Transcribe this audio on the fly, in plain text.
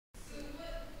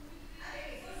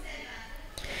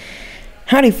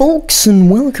Howdy folks, and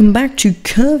welcome back to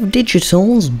Curve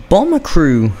Digital's Bomber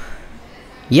Crew.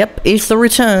 Yep, it's the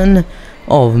return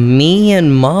of me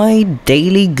and my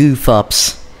daily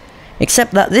goof-ups.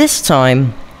 Except that this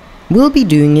time, we'll be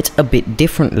doing it a bit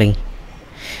differently.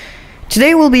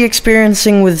 Today we'll be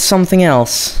experiencing with something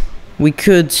else. We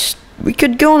could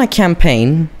go on a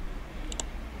campaign,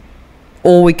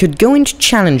 or we could go into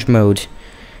challenge mode.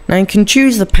 Now you can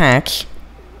choose the pack.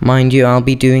 Mind you, I'll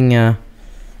be doing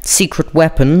secret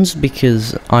weapons,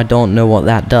 because I don't know what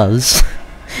that does.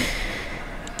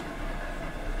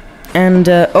 And,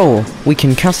 oh, we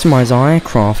can customize our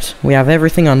aircraft. We have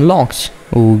everything unlocked.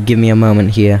 Oh, give me a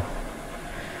moment here.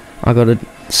 I got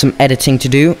some editing to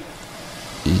do.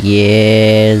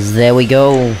 Yes, there we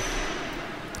go.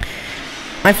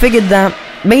 I figured that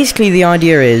basically the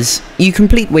idea is you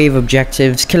complete wave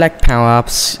objectives, collect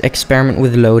power-ups, experiment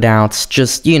with loadouts,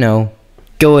 just, you know,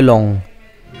 go along.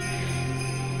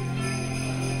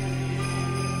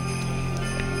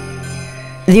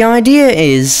 The idea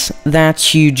is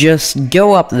that you just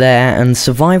go up there and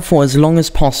survive for as long as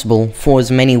possible, for as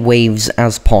many waves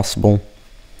as possible.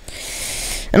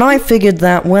 And I figured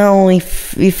that, well,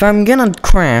 if I'm gonna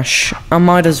crash, I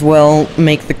might as well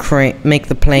make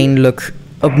the plane look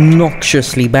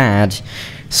obnoxiously bad,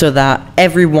 so that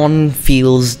everyone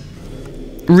feels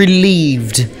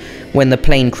relieved when the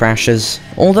plane crashes.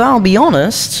 Although I'll be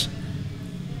honest,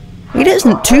 it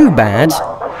isn't too bad,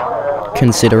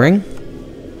 considering.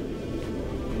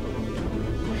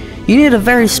 You need a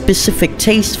very specific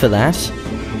taste for that,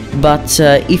 but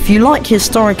if you like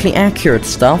historically accurate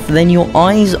stuff, then your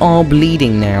eyes are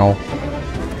bleeding now.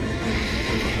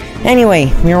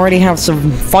 Anyway, we already have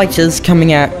some fighters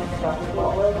coming out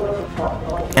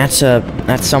at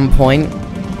some point.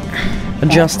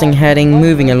 Adjusting heading,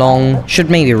 moving along, should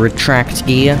maybe retract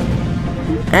gear.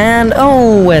 And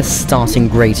oh, we're starting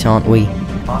great, aren't we?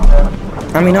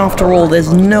 I mean, after all,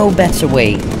 there's no better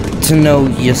way to know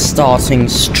you're starting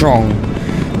strong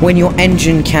when your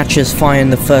engine catches fire in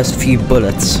the first few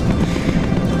bullets.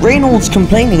 Reynolds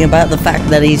complaining about the fact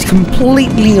that he's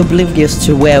completely oblivious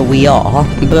to where we are,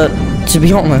 but to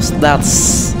be honest,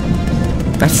 that's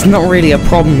not really a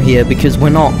problem here because we're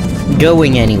not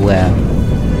going anywhere.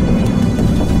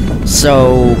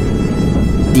 So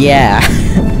yeah.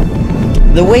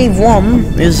 The wave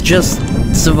 1 is just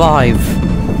survive.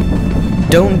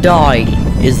 Don't die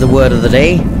is the word of the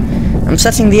day. I'm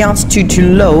setting the altitude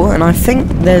too low, and I think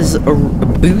there's a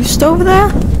boost over there?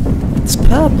 It's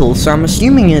purple, so I'm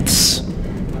assuming it's...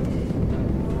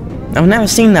 I've never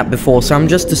seen that before, so I'm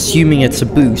just assuming it's a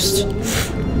boost.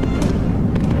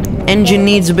 Engine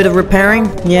needs a bit of repairing?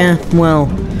 Yeah, well,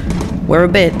 we're a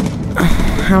bit...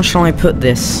 How shall I put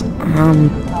this? I'm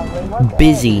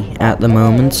busy at the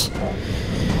moment.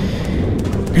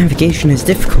 Navigation is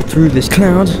difficult through this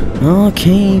cloud.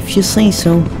 Okay, if you say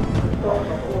so.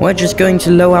 We're just going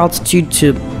to low altitude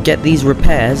to get these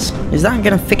repairs. Is that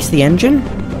gonna fix the engine?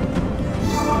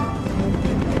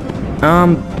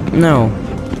 No.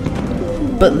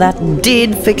 But that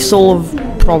did fix all of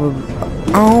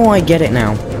Oh, I get it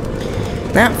now.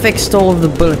 That fixed all of the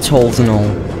bullet holes and all.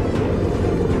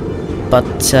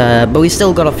 But we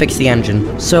still gotta fix the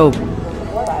engine. So,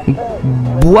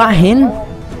 Buahin,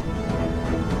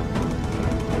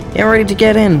 get ready to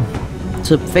get in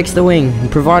to fix the wing,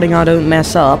 and providing I don't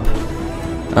mess up,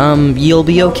 you'll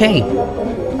be okay.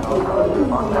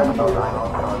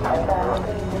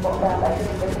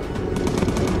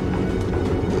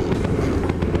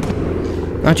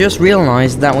 I just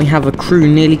realized that we have a crew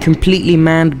nearly completely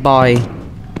manned by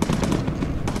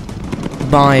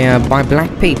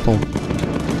black people,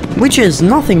 which is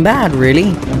nothing bad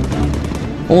really.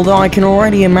 Although I can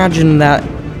already imagine that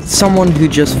someone who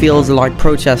just feels like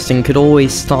protesting could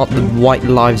always start the White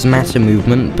Lives Matter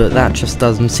movement, but that just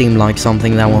doesn't seem like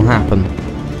something that will happen.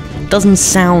 Doesn't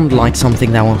sound like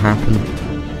something that will happen.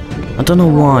 I don't know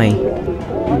why.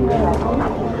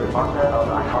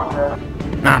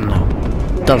 I don't know.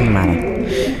 Doesn't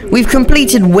matter. We've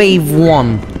completed wave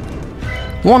 1.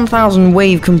 1000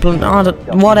 wave complete.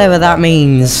 Whatever that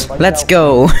means. Let's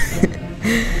go.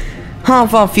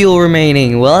 Half our fuel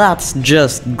remaining. Well, that's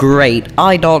just great.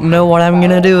 I don't know what I'm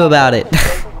gonna do about it.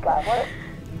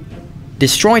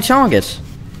 Destroy target.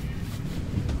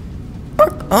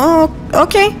 Oh,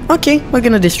 okay. We're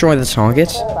gonna destroy the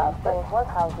target.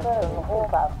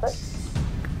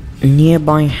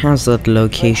 Nearby hazard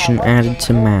location added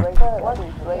to map.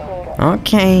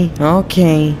 Okay.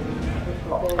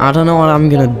 I don't know what I'm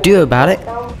gonna do about it.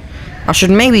 I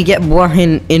should maybe get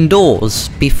Buahin indoors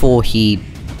before he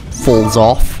falls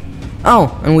off.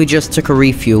 Oh, and we just took a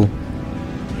refuel.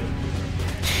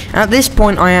 At this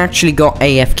point, I actually got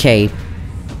AFK.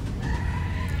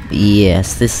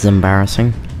 Yes, this is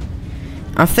embarrassing.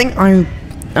 I think I,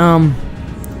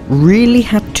 really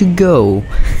had to go.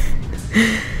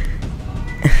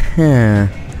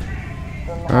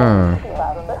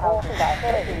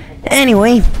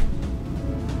 Anyway,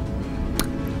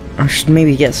 I should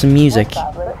maybe get some music.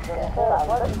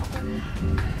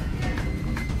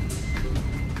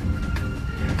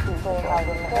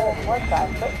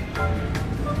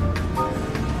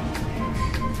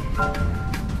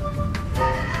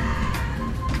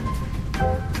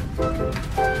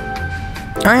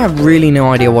 I have really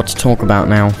no idea what to talk about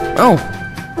now.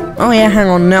 Oh yeah, hang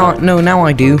on, now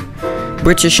I do.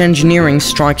 British engineering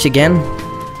strikes again.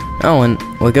 Oh, and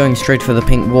we're going straight for the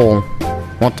pink wall.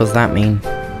 What does that mean?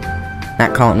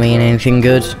 That can't mean anything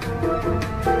good.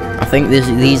 I think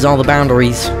these are the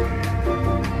boundaries.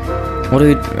 What do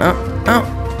we... Oh,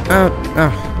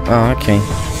 okay.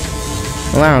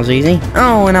 Well, that was easy.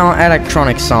 Oh, and our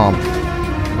electronics are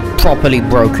properly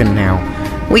broken now.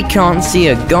 We can't see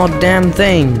a goddamn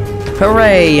thing.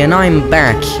 Hooray, and I'm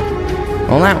back.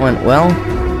 Well, that went well.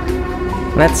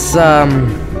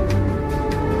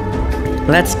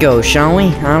 Let's go, shall we? I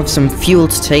have some fuel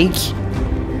to take.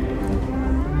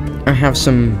 I have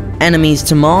some enemies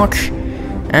to mark.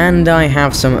 And I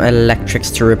have some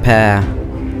electrics to repair.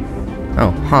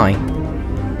 Oh, hi.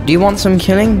 Do you want some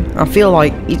killing? I feel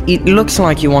like... It looks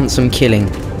like you want some killing.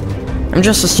 I'm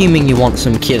just assuming you want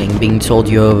some killing, being told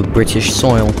you're over British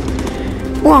soil.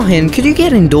 Wahin, could you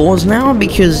get indoors now?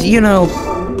 Because, you know,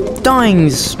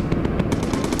 dying's...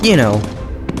 You know...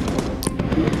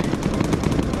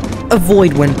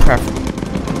 Avoid when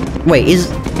Wait,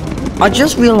 is... I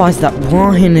just realized that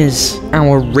Wahin is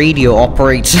our radio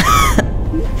operator.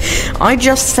 I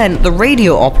just sent the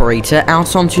radio operator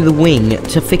out onto the wing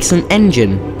to fix an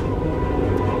engine.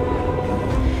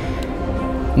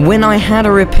 When I had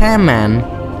a repairman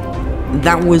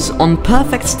that was on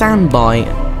perfect standby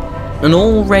and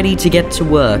all ready to get to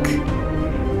work.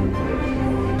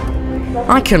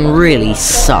 I can really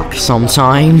suck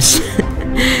sometimes.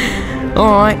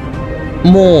 Alright.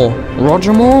 Moore.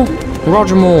 Roger Moore?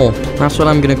 Roger Moore. That's what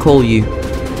I'm gonna call you.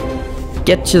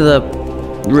 Get to the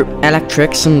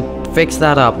electrics and fix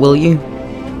that up, will you?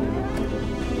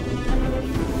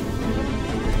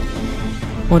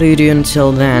 What do you do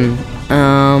until then?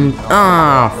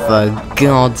 For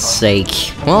God's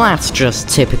sake. Well, that's just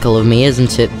typical of me,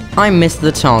 isn't it? I missed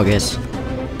the target.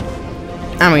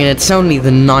 I mean, it's only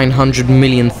the 900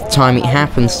 millionth time it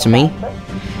happens to me.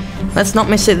 Let's not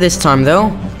miss it this time,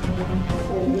 though.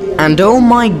 And oh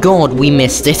my God, we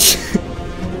missed it.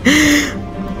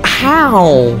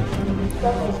 How?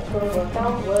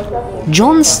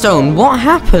 John Stone, what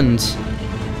happened?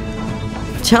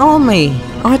 Tell me.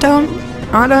 I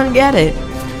don't get it.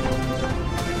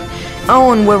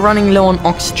 Oh, and we're running low on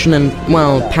oxygen and,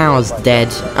 well, power's dead.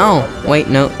 Oh, wait,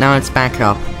 no, now it's back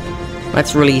up.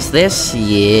 Let's release this.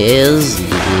 Yes,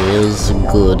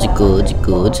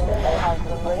 good.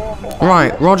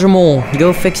 Right, Roger Moore,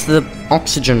 go fix the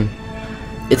oxygen.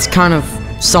 It's kind of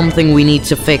something we need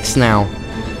to fix now.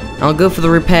 I'll go for the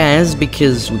repairs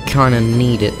because we kind of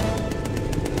need it.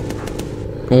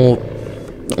 Or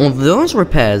those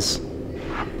repairs.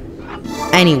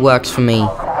 Any works for me.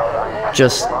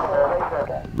 Just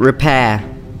repair.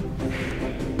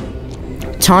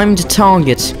 Time to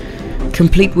target.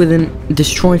 Complete within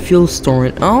destroy fuel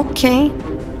storage. Okay,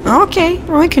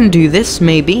 I can do this,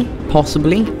 maybe,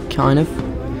 possibly, kind of.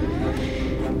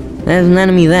 There's an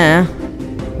enemy there.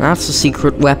 That's a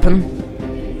secret weapon.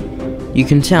 You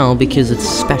can tell because it's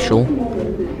special.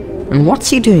 And what's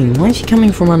he doing? Why is he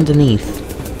coming from underneath?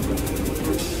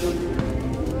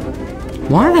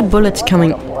 Why are the bullets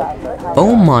coming?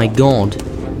 Oh my God.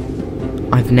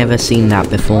 I've never seen that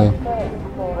before.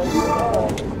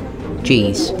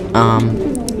 Jeez.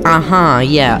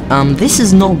 This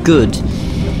is not good.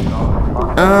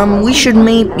 We should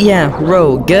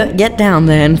Rogue, get down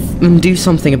there and do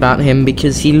something about him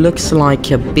because he looks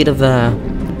like a bit of a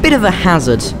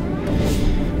hazard.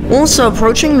 Also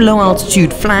approaching low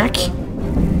altitude flak.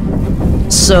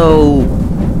 So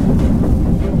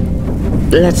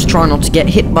let's try not to get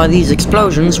hit by these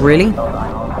explosions, really.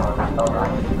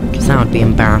 Because that would be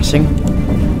embarrassing.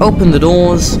 Open the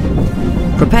doors.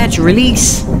 Prepare to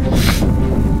release.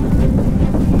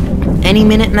 Any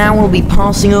minute now we'll be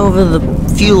passing over the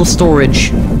fuel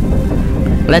storage.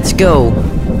 Let's go.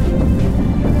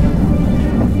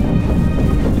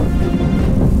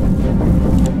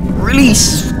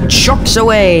 Release! Shocks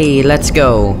away! Let's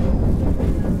go.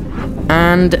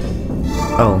 And...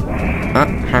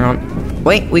 hang on.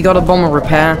 Wait, we got a bomber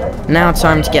repair. Now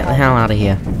time to get the hell out of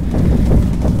here.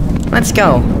 Let's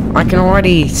go. I can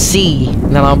already see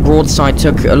that our broadside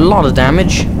took a lot of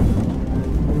damage.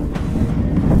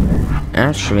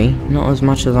 Actually, not as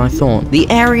much as I thought. The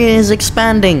area is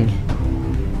expanding.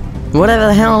 Whatever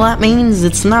the hell that means,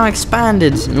 it's now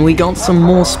expanded, and we got some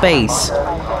more space.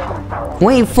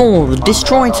 Wave 4,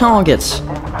 destroy targets.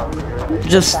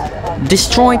 Just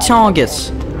destroy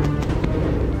targets.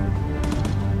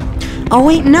 Oh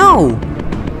wait, no!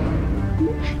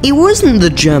 It wasn't the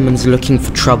Germans looking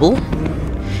for trouble.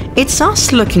 It's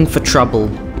us looking for trouble.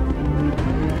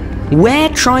 We're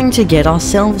trying to get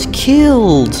ourselves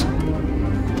killed.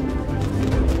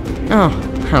 Oh,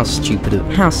 how stupid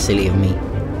how silly of me.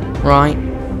 Right.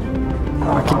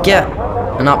 I could get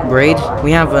an upgrade.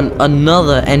 We have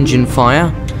another engine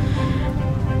fire.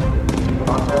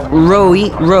 Row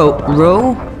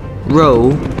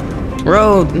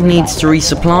needs to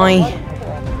resupply.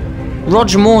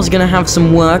 Roger Moore's gonna have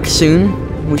some work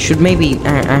soon. We should maybe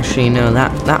actually no,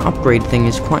 that upgrade thing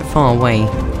is quite far away.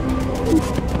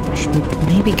 I should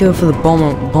maybe go for the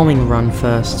bombing run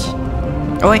first.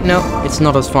 Oh wait, no, it's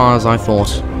not as far as I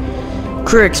thought.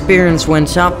 Crew experience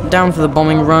went up, down for the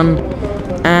bombing run,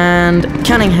 and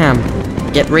Cunningham,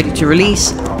 get ready to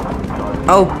release.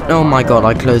 Oh my god,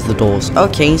 I closed the doors.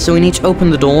 Okay, so we need to open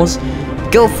the doors,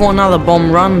 go for another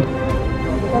bomb run.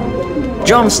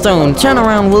 Johnstone, turn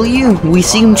around, will you? We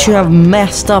seem to have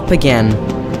messed up again.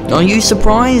 Are you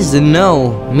surprised?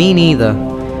 No, me neither.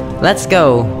 Let's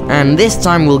go, and this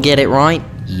time we'll get it right.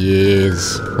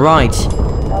 Yes. Right.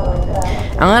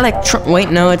 Our wait,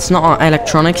 no, it's not our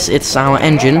electronics, it's our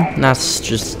engine. That's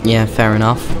just, yeah, fair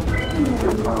enough.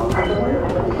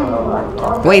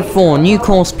 Wave 4, new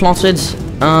course plotted.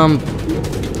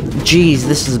 Geez,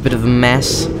 this is a bit of a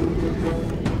mess.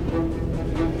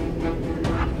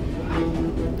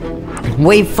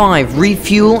 Wave 5,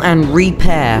 refuel and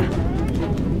repair.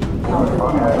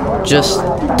 Just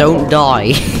don't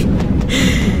die.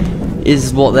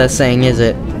 Is what they're saying, is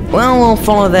it? Well, we'll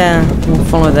follow their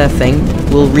thing.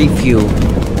 We'll refuel.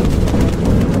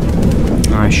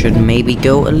 I should maybe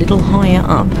go a little higher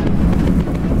up.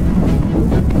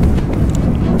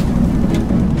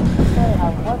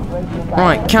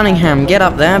 Right, Cunningham, get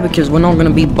up there because we're not going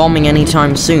to be bombing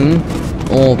anytime soon.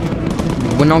 Or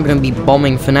we're not going to be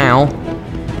bombing for now.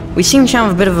 We seem to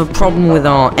have a bit of a problem with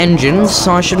our engines,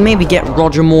 so I should maybe get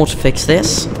Roger Moore to fix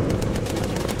this.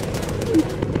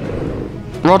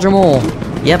 Roger Moore.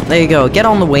 Yep, there you go. Get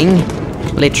on the wing,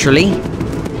 literally,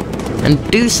 and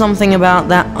do something about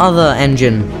that other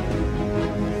engine.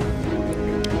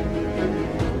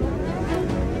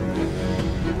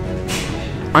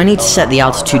 I need to set the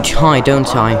altitude high,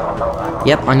 don't I?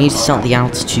 Yep, I need to set the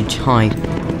altitude high.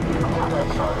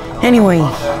 Anyway,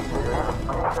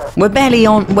 we're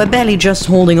barely just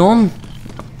holding on.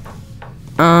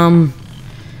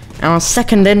 Our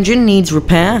second engine needs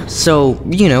repair, so,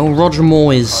 you know, Roger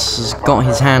Moore has got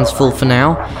his hands full for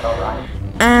now.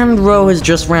 And Roe has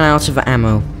just ran out of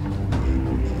ammo.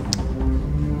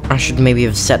 I should maybe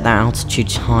have set that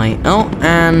altitude high. Oh,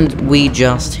 and we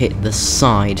just hit the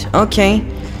side. Okay.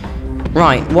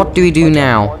 Right, what do we do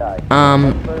now?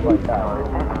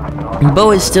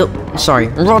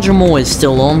 Roger Moore is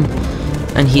still on.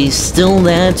 And he's still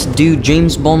there to do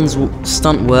James Bond's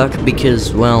stunt work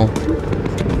because, well,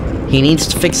 he needs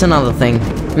to fix another thing.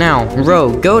 Now,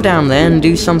 Ro, go down there and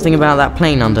do something about that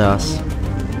plane under us.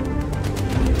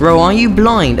 Ro, are you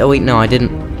blind? Oh wait, no, I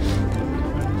didn't.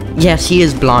 Yes, he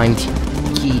is blind.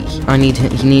 He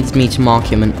needs me to mark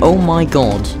him, and oh my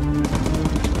god.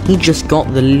 He just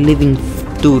got the living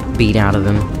doot beat out of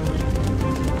him.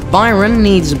 Byron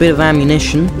needs a bit of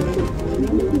ammunition.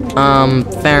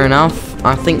 Fair enough.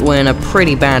 I think we're in a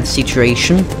pretty bad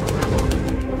situation.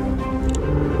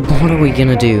 What are we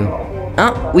gonna do?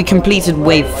 Ah, we completed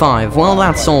wave 5. Well,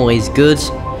 that's always good.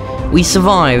 We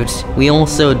survived. We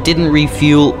also didn't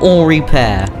refuel or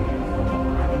repair.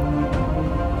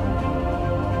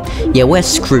 Yeah, we're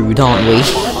screwed, aren't we?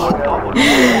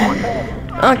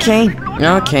 Okay,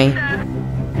 okay.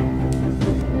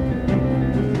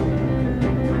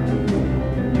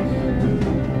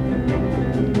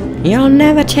 You'll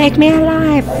never take me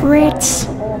alive, Fritz.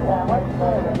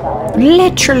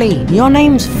 Literally, your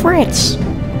name's Fritz.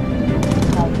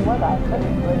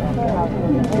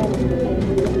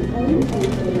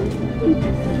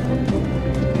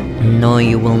 No,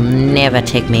 you will never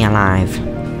take me alive.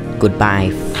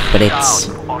 Goodbye, Fritz.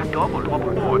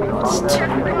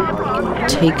 It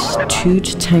takes 2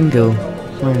 to tango,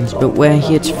 but we're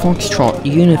here to Foxtrot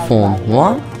uniform.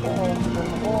 What?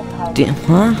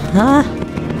 Huh?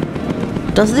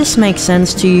 Does this make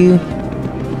sense to you?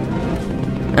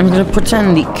 I'm gonna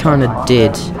pretend it kinda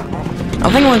did. I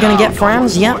think we're gonna get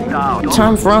Franz. Yep.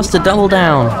 Time for us to double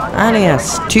down.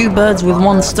 Alias, 2 birds with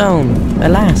 1 stone.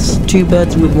 Alas, 2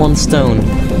 birds with 1 stone.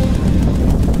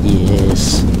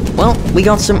 Yes. Well, we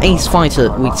got some ace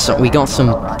fighter. We got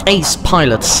some ace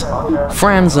pilots.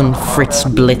 Franz and Fritz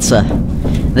Blitzer.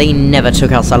 They never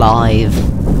took us alive.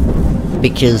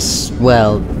 Because,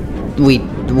 well, we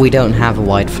don't have a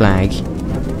white flag.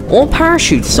 Or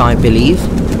parachutes, I believe.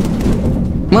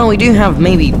 Well, we do have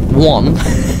maybe 1.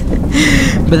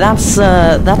 But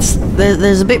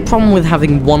there's a bit problem with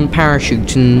having 1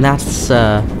 parachute, and that's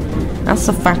the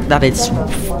fact that it's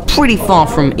pretty far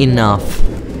from enough.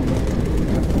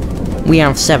 We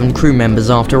have 7 crew members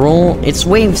after all. It's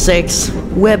wave 6.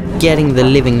 We're getting the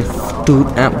living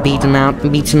beaten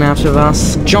out of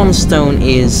us. John Stone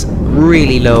is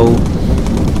really low.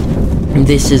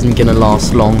 This isn't gonna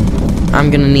last long. I'm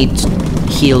gonna need to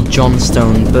heal John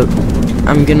Stone, but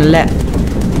I'm gonna let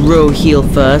Roe heal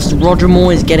first. Roger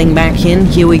Moore is getting back in.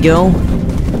 Here we go.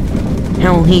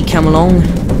 How will he come along?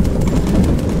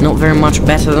 Not very much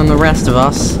better than the rest of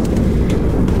us.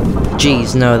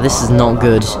 Jeez, no, this is not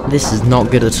good. This is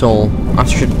not good at all. I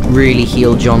should really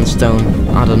heal John Stone.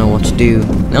 I don't know what to do.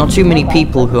 There are too many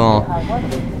people who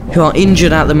are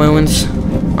injured at the moment.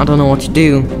 I don't know what to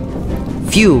do.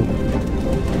 Phew.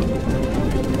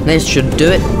 This should do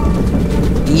it.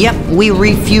 Yep, we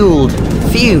refueled.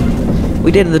 Phew.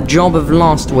 We did the job of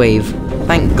last wave.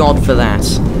 Thank God for that.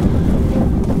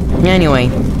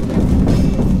 Anyway.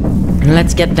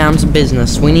 Let's get down to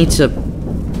business. We need to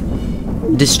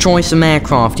destroy some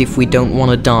aircraft if we don't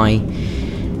want to die.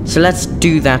 So let's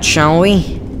do that, shall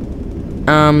we?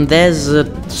 There's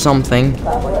something.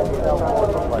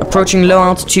 Approaching low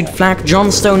altitude flak.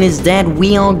 John Stone is dead.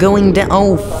 We are going down.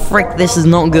 Oh, frick, this is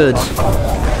not good.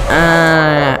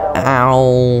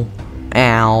 Ow.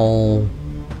 Ow.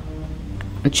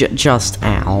 Just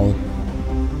ow.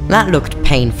 That looked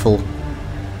painful.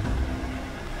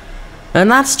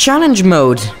 And that's challenge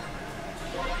mode.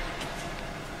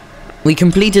 We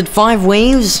completed 5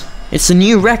 waves. It's a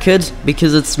new record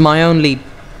because it's my only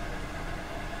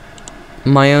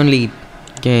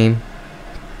game.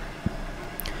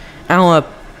 Our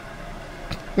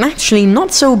actually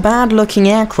not so bad looking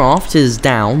aircraft is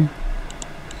down.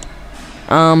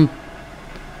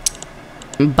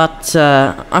 But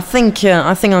I think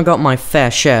I got my fair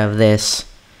share of this.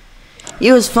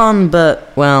 It was fun,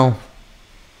 but well,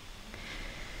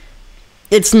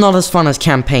 it's not as fun as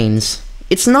campaigns.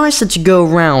 It's nicer to go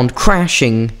around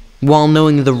crashing while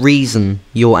knowing the reason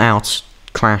you're out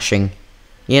crashing,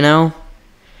 you know?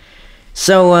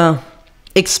 So,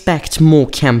 expect more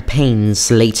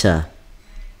campaigns later.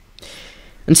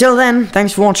 Until then,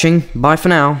 thanks for watching, bye for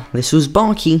now. This was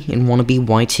Barky in Wannabe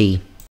YT.